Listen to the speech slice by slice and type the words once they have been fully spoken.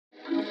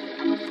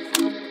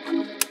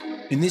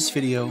In this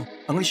video,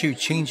 I'm going to show you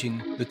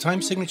changing the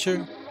time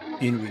signature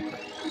in Reaper.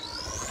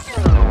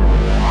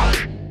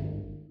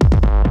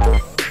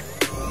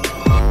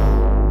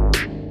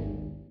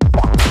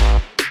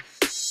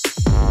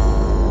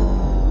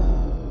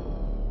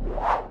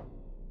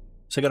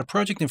 So I got a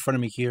project in front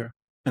of me here,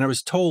 and I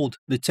was told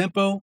the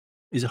tempo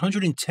is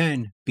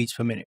 110 beats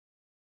per minute.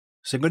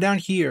 So I go down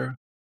here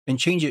and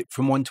change it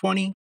from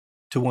 120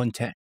 to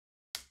 110.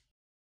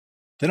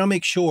 Then I'll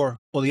make sure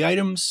all the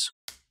items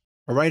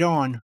are right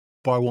on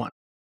bar 1.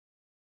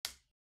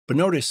 But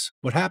notice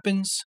what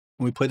happens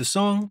when we play the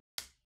song.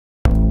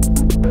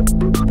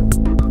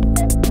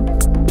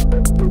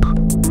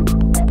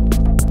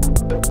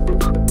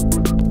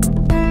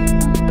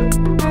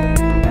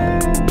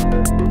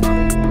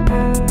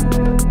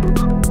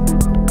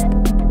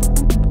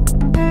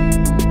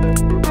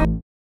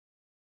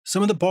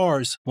 Some of the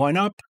bars line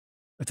up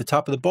at the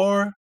top of the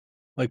bar,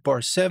 like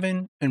bar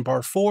 7 and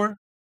bar 4,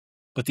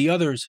 but the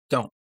others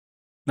don't.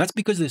 That's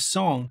because this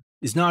song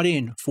is not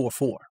in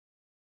 4/4,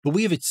 but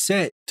we have it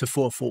set to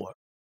 4/4.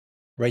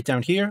 Right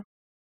down here,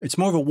 it's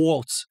more of a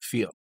waltz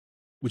feel,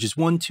 which is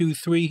 1 2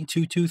 3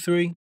 2 2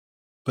 3.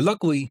 But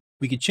luckily,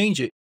 we could change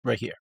it right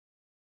here.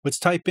 Let's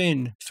type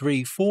in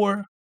 3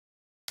 4.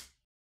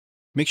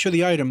 Make sure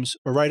the items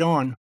are right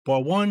on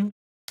bar 1.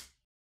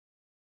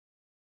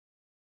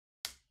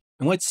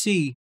 And let's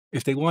see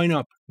if they line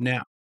up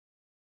now.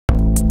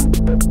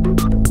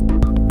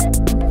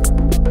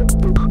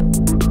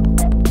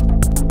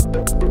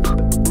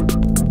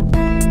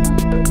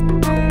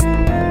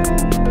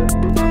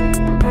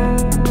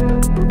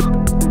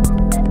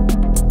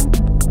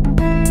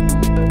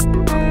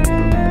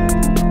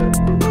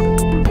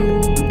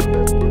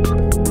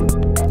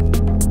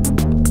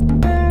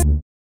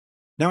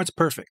 Now it's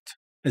perfect,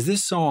 as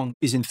this song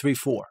is in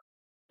 3/4,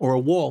 or a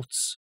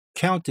waltz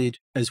counted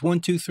as 1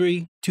 2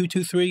 3 2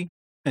 2 3,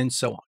 and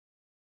so on.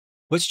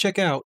 Let's check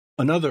out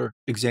another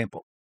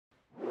example.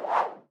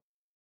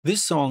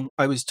 This song,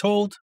 I was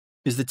told,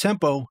 is the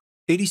tempo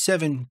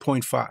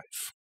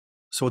 87.5.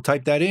 So we'll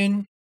type that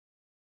in.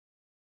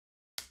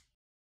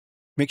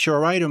 Make sure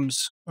our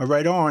items are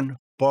right on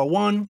bar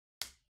 1,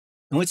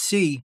 and let's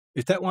see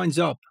if that lines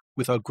up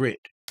with our grid.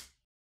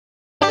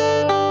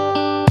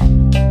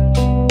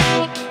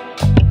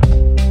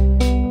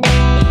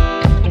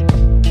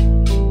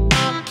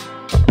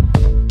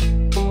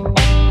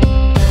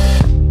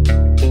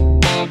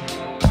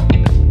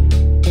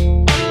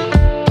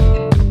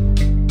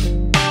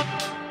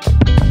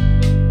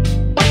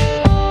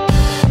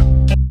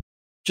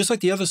 Just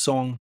like the other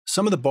song,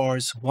 some of the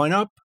bars line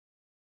up,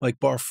 like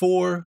bar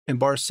 4 and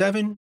bar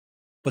 7,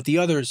 but the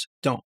others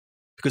don't.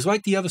 Because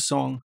like the other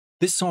song,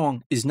 this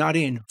song is not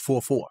in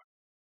 4/4.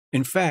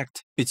 In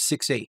fact, it's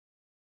 6/8.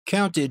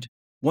 Counted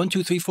 1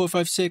 2 3 4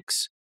 5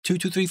 6, 2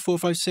 2 3 4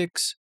 5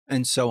 6,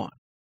 and so on.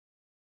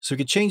 So we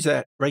could change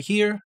that right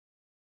here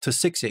to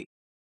 6/8.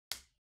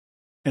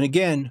 And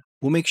again,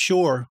 we'll make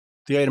sure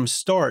the items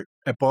start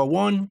at bar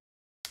 1,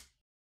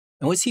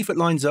 and let's see if it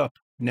lines up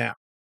now.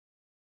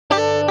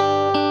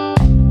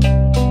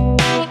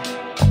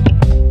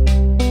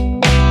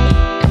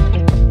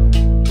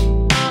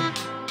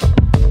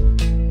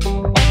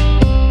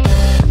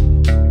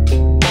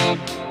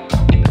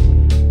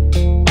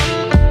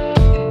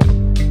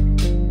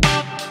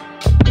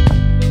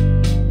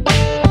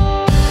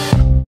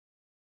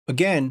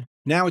 Again,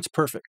 now it's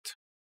perfect,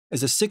 as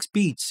the 6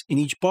 beats in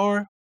each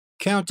bar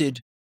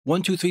counted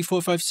 1 2 3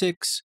 4 5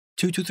 6,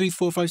 2 2 3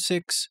 4 5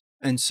 6,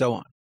 and so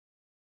on.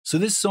 So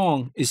this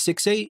song is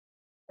 6/8,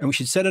 and we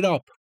should set it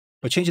up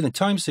by changing the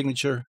time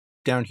signature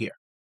down here.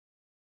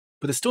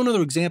 But there's still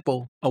another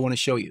example I want to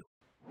show you.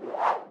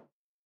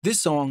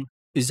 This song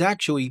is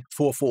actually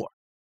 4/4,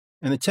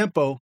 and the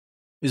tempo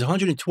is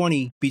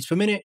 120 beats per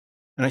minute,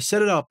 and I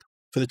set it up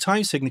for the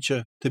time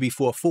signature to be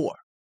 4/4.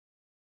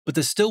 But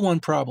there's still one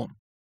problem.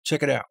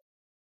 Check it out.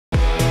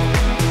 There's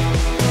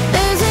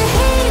a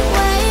heat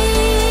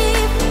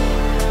wave.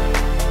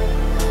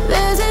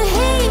 There's a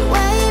heat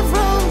wave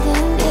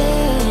rolling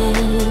in.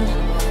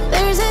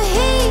 There's a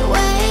heat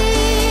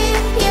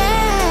wave,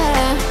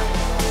 yeah.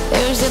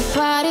 There's a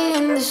party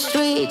in the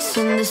streets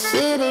and the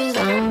city's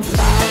on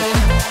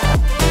fire.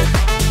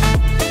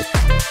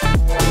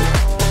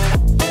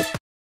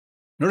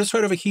 Notice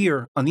right over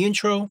here on the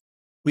intro,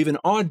 we have an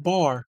odd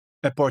bar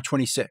at bar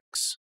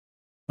 26.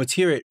 Let's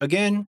hear it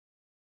again.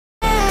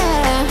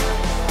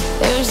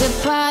 There's a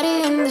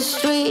party in the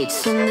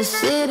streets and the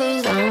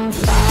city's on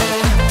fire.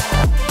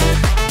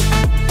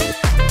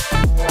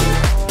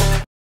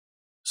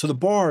 So the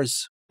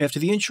bars after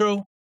the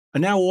intro are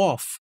now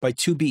off by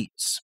 2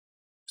 beats.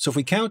 So if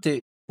we count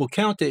it, we'll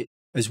count it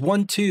as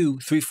 1 2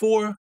 3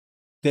 4,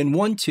 then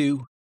 1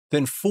 2,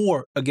 then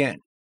 4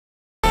 again.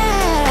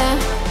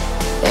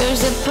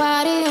 There's a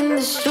party in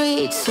the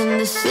streets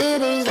and the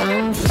city's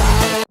on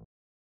fire.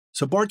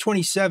 So bar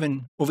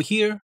 27 over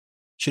here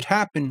should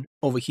happen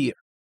over here.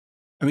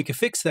 And we can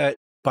fix that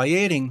by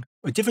adding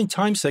a different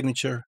time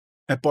signature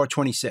at bar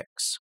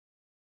 26.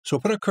 So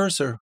we'll put our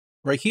cursor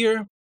right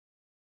here.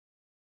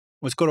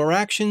 Let's go to our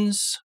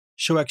actions,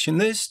 show action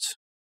list,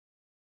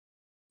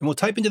 and we'll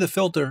type into the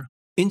filter,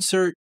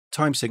 insert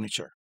time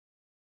signature.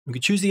 We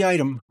can choose the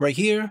item right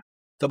here,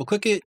 double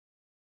click it,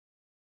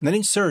 and that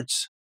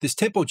inserts this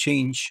tempo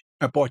change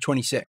at bar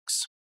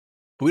 26.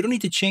 But we don't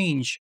need to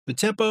change the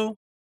tempo.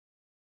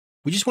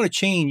 We just want to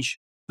change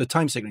the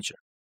time signature,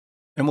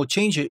 and we'll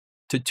change it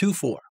to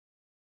 2/4.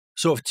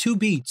 So if 2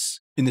 beats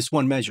in this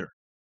one measure.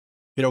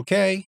 Hit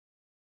OK.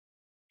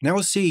 Now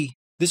we'll see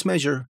this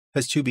measure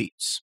has 2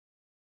 beats.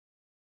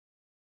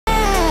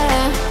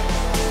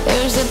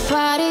 There's a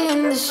party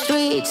in the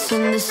streets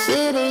and the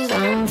city's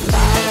on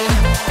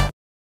fire.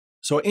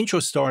 So our intro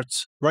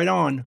starts right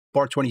on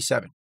bar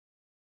 27.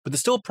 But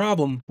there's still a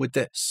problem with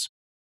this.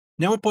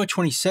 Now at bar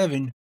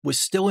 27, we're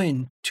still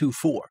in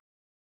 2/4.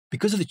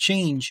 Because of the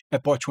change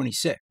at bar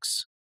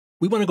 26,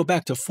 we want to go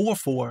back to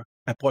 4/4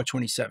 at bar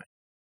 27.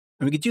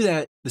 And we could do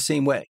that the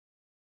same way.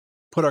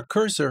 Put our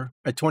cursor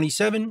at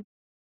 27,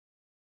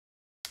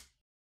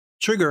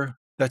 trigger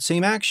that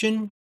same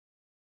action,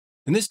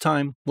 and this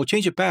time we'll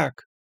change it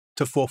back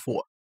to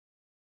 4/4.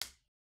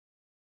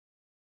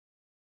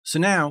 So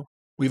now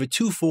we have a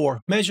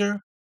 2/4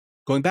 measure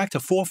going back to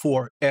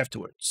 4/4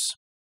 afterwards.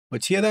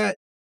 Let's hear that.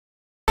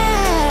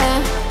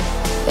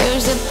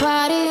 There's a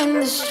party in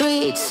the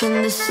streets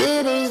and the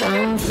city's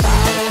on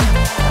fire.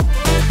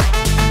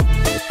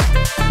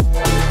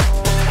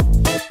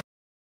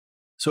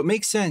 So it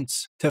makes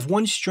sense to have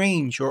one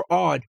strange or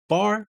odd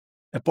bar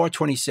at bar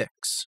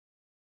 26.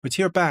 Let's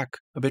hear it back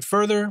a bit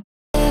further.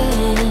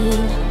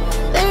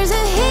 There's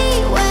a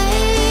heat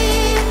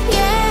wave,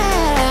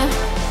 yeah.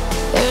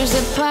 There's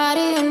a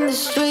party in the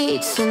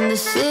streets and the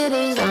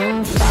city's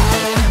on fire.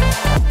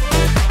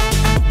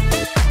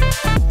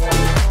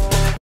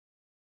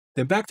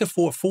 Then back to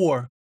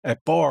 4/4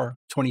 at bar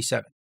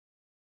 27.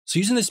 So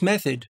using this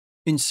method,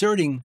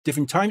 inserting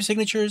different time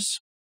signatures,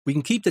 we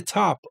can keep the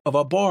top of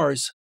our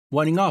bars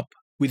lining up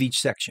with each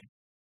section.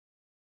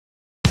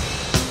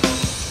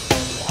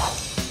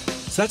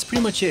 So that's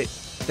pretty much it.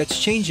 That's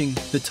changing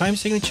the time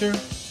signature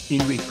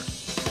in Reaper.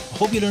 I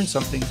hope you learned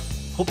something,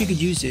 hope you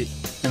could use it,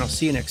 and I'll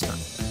see you next time.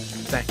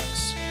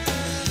 Thanks.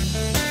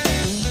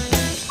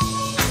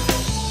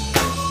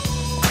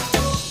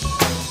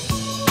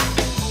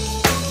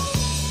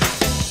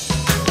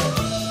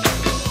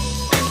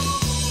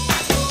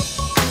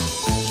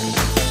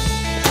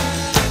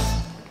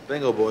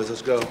 Bingo, boys,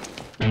 let's go.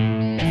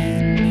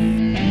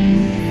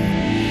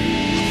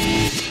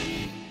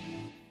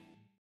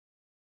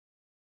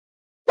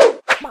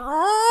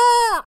 Oh!